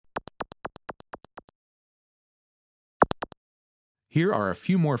Here are a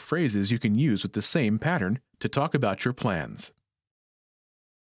few more phrases you can use with the same pattern to talk about your plans.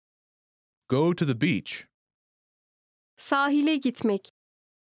 Go to the beach. Sahile gitmek.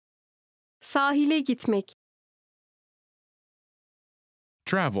 Sahile gitmek.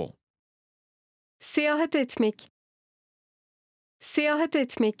 Travel. Seyahat etmek. Seyahat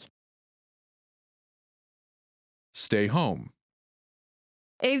etmek. Stay home.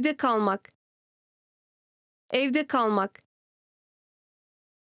 Evde kalmak. Evde kalmak.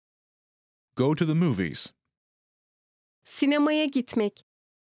 Go to the movies. Sinemaya gitmek.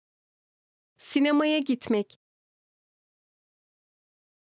 Sinemaya gitmek.